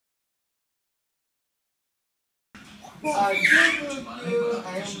I am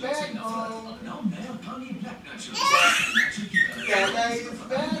back home. Dada is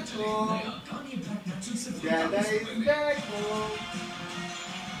back home. Dada is back home.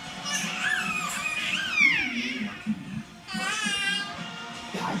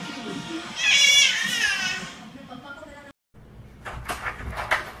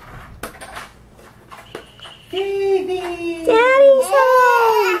 Baby! Daddy's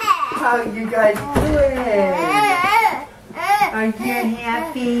home! How you guys doing? Are you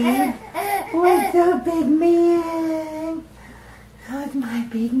happy? What's up, big man? How's my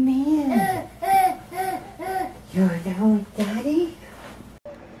big man? You're down with Daddy?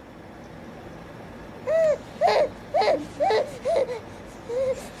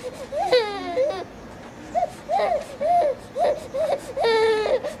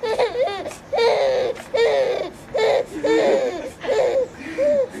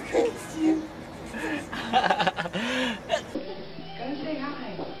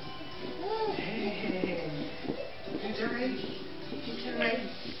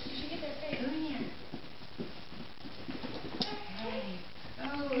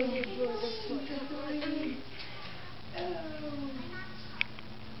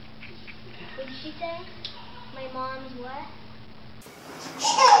 What did she say? My mom's what?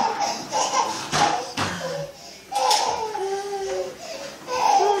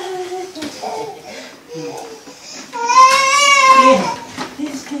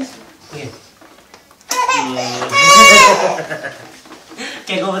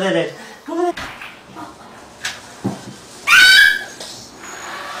 Okay, go over there then. Go over there.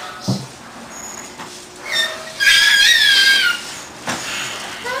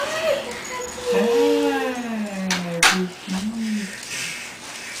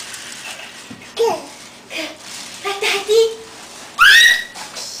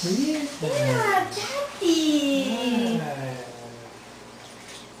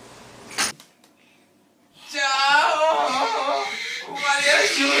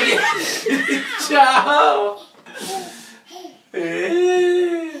 Ciao!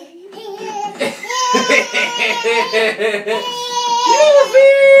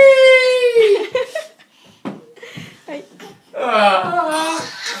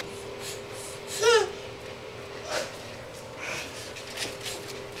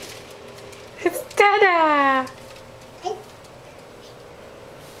 It's Dada!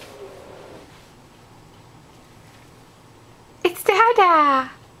 It's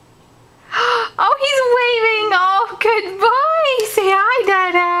Dada! Oh, he's waving! Oh, goodbye! Say hi,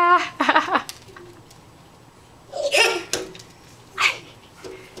 Dada!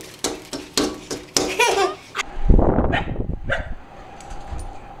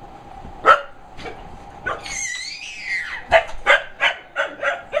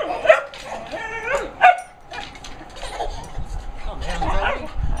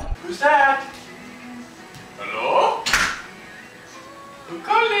 Who's that? Hello? Who's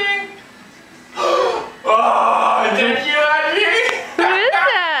calling? Oh, Daddy! Who is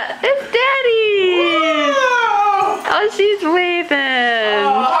that? It's Daddy! Wow. Oh, she's waving!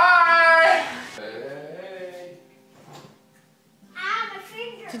 Oh, hi!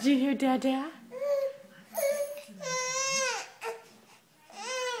 Hey. Did you hear Dada?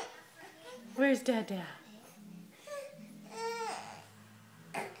 Where's Dada?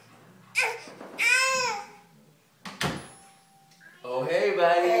 Oh, hey,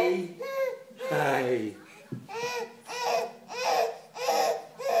 buddy. Hi.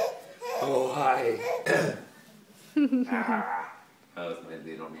 Oh, hi. How's my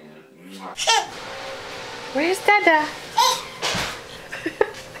little man? Where's Dada?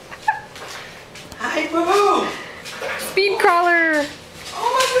 Hi, boo-boo. Speed crawler! Oh,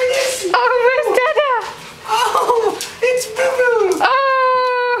 my goodness. Oh, where's Dada? Oh, it's boo-boo.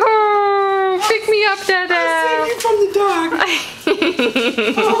 Oh! Pick me up, Dada! I'll save you from the dog.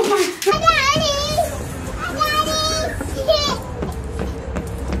 Oh, my God.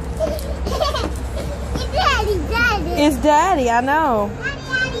 It's Daddy, I know.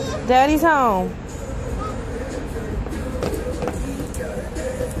 Daddy's home.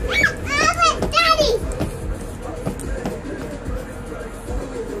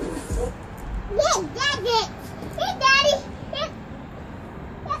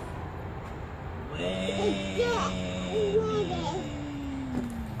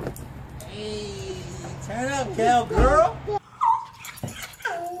 Hey, turn up, cowgirl.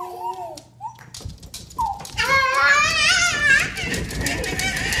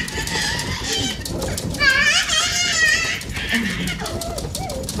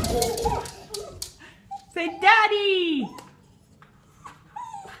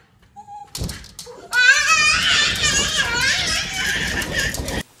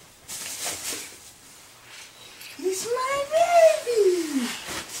 He's my baby.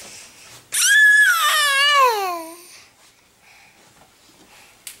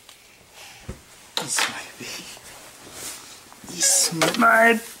 He's my baby. He's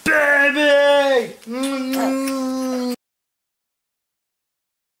my baby.